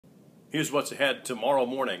Here's what's ahead tomorrow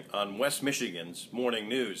morning on West Michigan's Morning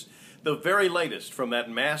News. The very latest from that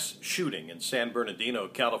mass shooting in San Bernardino,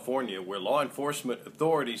 California, where law enforcement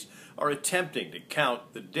authorities are attempting to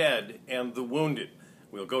count the dead and the wounded.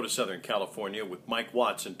 We'll go to Southern California with Mike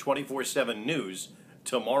Watts and 24/7 News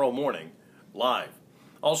tomorrow morning, live.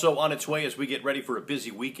 Also on its way as we get ready for a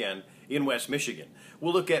busy weekend in West Michigan.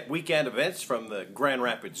 We'll look at weekend events from the Grand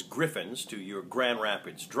Rapids Griffins to your Grand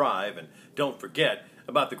Rapids Drive. And don't forget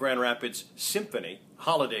about the Grand Rapids Symphony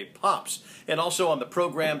Holiday Pops. And also on the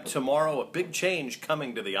program tomorrow, a big change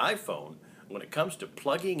coming to the iPhone when it comes to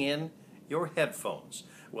plugging in your headphones.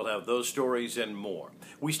 We'll have those stories and more.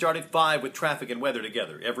 We start at 5 with traffic and weather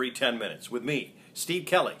together every 10 minutes with me, Steve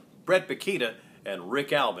Kelly, Brett Bakita, and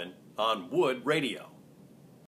Rick Albin on Wood Radio.